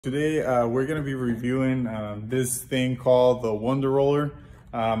Today, we're going to be reviewing this thing called the Wonder Roller.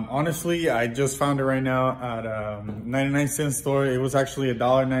 Honestly, I just found it right now at a 99-cent store. It was actually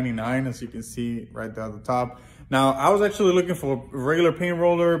 $1.99, as you can see right there at the top. Now, I was actually looking for a regular paint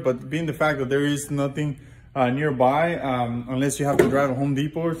roller, but being the fact that there is nothing nearby, unless you have to drive to Home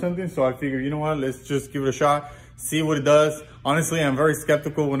Depot or something. So I figured, you know what, let's just give it a shot, see what it does. Honestly, I'm very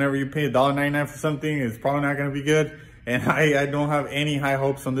skeptical whenever you pay $1.99 for something. It's probably not going to be good. And I don't have any high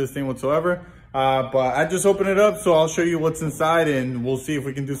hopes on this thing whatsoever. But I just opened it up, so I'll show you what's inside and we'll see if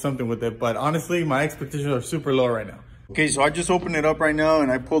we can do something with it. But honestly, my expectations are super low right now. Okay, so I just opened it up right now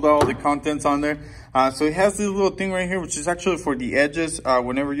and I pulled out all the contents on there. So it has this little thing right here, which is actually for the edges.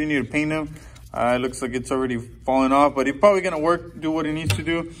 Whenever you need to paint them, it looks like it's already falling off, but it's probably gonna work, do what it needs to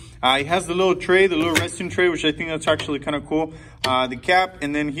do. It has the little tray, the little resting tray, which I think that's actually kind of cool. The cap,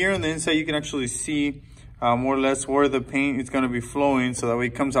 and then here on the inside, you can actually see more or less where the paint is going to be flowing, so that way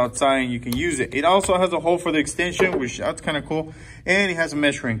it comes outside and you can use it. It also has a hole for the extension, which that's kind of cool, and it has a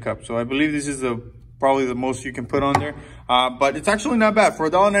measuring cup. So I believe this is probably the most you can put on there, but it's actually not bad for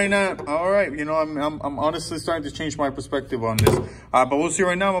 $1.99. All right, you know, I'm honestly starting to change my perspective on this, but we'll see.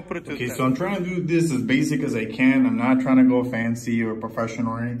 Right now, I'm gonna put it to the so I'm trying to do this as basic as I can. I'm not trying to go fancy or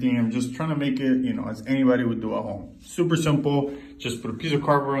professional or anything. I'm just trying to make it, you know, as anybody would do at home. Super simple. Just put a piece of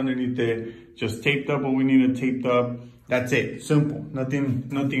cardboard underneath it, just taped up what we needed taped up. That's it. Simple.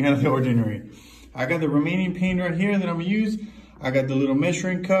 Nothing out of the ordinary. I got the remaining paint right here that I'm gonna use. I got the little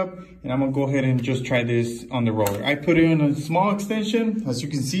measuring cup, and I'm gonna go ahead and just try this on the roller. I put it in a small extension. As you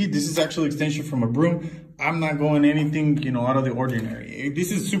can see, this is actually extension from a broom. I'm not going anything, you know, out of the ordinary.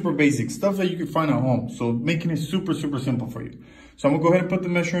 This is super basic stuff that you can find at home. So making it super, super simple for you. So I'm gonna go ahead and put the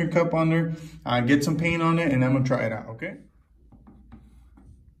measuring cup on there, get some paint on it, and I'm gonna try it out, okay?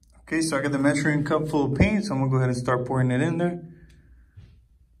 Okay, so I got the measuring cup full of paint, so I'm gonna go ahead and start pouring it in there.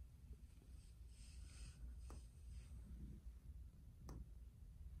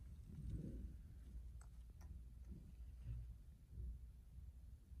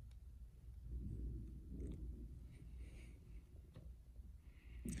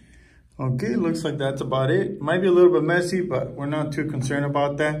 Okay, looks like that's about it. Might be a little bit messy, but we're not too concerned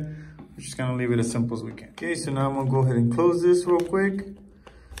about that. We're just gonna leave it as simple as we can. Okay, so now I'm gonna go ahead and close this real quick.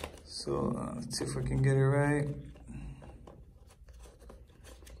 So let's see if I can get it right.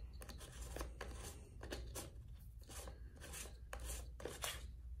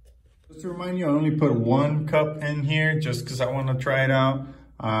 Just to remind you, I only put 1 cup in here just because I want to try it out.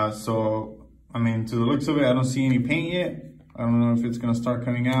 So, I mean, to the looks of it, I don't see any paint yet. I don't know if it's going to start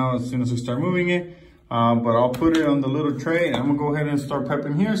coming out as soon as I start moving it. But I'll put it on the little tray, and I'm going to go ahead and start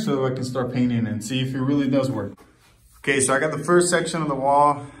prepping here so I can start painting and see if it really does work. Okay, so I got the first section of the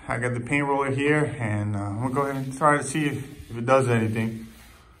wall. I got the paint roller here, and I'm going to go ahead and try to see if it does anything.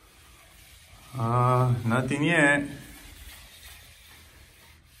 Nothing yet.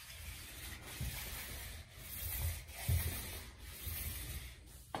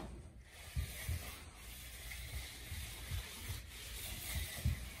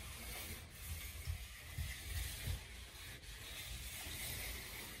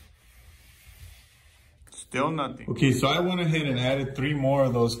 Still nothing. Okay, so I went ahead and added 3 more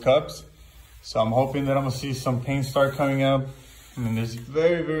of those cups. So I'm hoping that I'm gonna see some paint start coming up. I mean, there's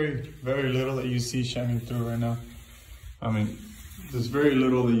very, very, very little that you see shining through right now. I mean, there's very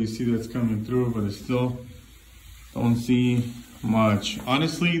little that you see that's coming through, but I still don't see much.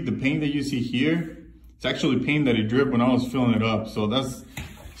 Honestly, the paint that you see here, it's actually paint that it dripped when I was filling it up. So that's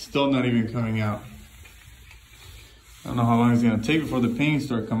still not even coming out. I don't know how long it's gonna take before the paint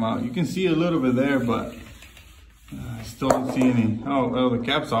start coming out. You can see a little bit there, but I still don't see any. Oh, well, the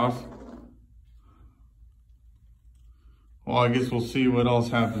cap's off. Well, I guess we'll see what else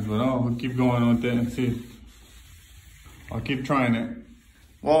happens, but I'll keep going with it and see. I'll keep trying it.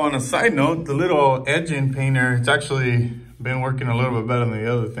 Well, on a side note, the little edging painter, it's actually been working a little bit better than the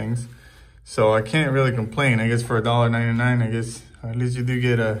other things. So I can't really complain. I guess for $1.99, I guess at least you do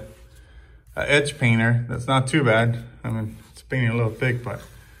get a edge painter. That's not too bad. I mean, it's painting a little thick, but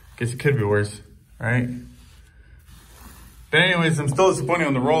I guess it could be worse, right? But anyways, I'm still disappointed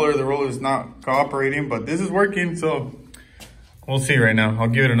on the roller. The roller is not cooperating, but this is working, so we'll see right now. I'll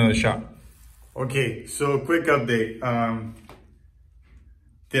give it another shot. Okay, so quick update.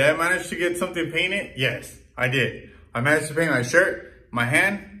 Did I manage to get something painted? Yes, I did. I managed to paint my shirt, my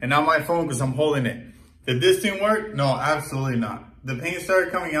hand, and not my phone because I'm holding it. Did this thing work? No, absolutely not. The paint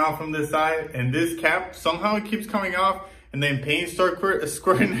started coming off from this side, and this cap, somehow it keeps coming off, and then paint started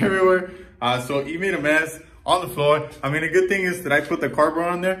squirting everywhere. So it made a mess on the floor. I mean, the good thing is that I put the cardboard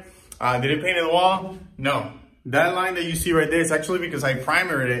on there. Did it paint the wall? No. That line that you see right there is actually because I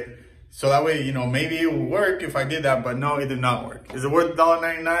primered it. So that way, you know, maybe it will work if I did that, but no, it did not work. Is it worth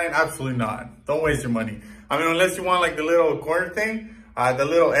 $1.99? Absolutely not. Don't waste your money. I mean, unless you want like the little corner thing, the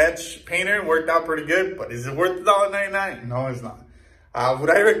little edge painter worked out pretty good, but is it worth $1.99? No, it's not. Would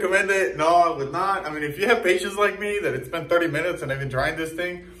I recommend it? No, I would not. I mean, if you have patience like me, that it's been 30 minutes and I've been trying this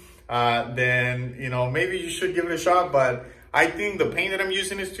thing, then, you know, maybe you should give it a shot. But I think the paint that I'm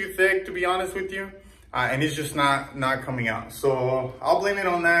using is too thick, to be honest with you. And it's just not coming out. So I'll blame it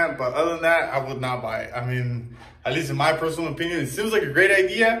on that. But other than that, I would not buy it. I mean, at least in my personal opinion, it seems like a great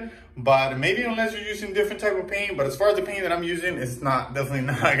idea, but maybe unless you're using different type of paint. But as far as the paint that I'm using, it's definitely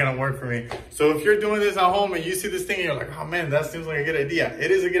not gonna work for me. So if you're doing this at home and you see this thing and you're like, oh man, that seems like a good idea.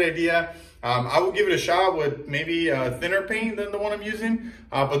 It is a good idea. I would give it a shot with maybe a thinner paint than the one I'm using.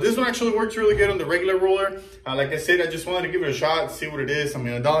 But this one actually works really good on the regular roller. Like I said, I just wanted to give it a shot, see what it is. I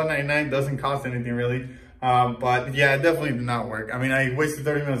mean, $1.99 doesn't cost anything really. But yeah, it definitely did not work. I mean, I wasted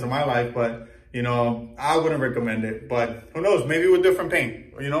 30 minutes of my life, but you know, I wouldn't recommend it. But who knows, maybe with different paint,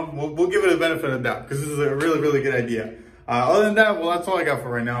 you know, we'll give it a benefit of the doubt because this is a really, really good idea. Other than that, well, that's all I got for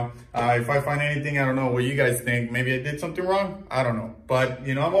right now. If I find anything, I don't know what you guys think. Maybe I did something wrong. I don't know. But,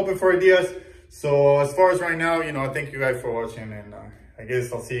 you know, I'm open for ideas. So as far as right now, you know, I thank you guys for watching. And I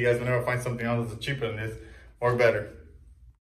guess I'll see you guys whenever I find something else that's cheaper than this or better.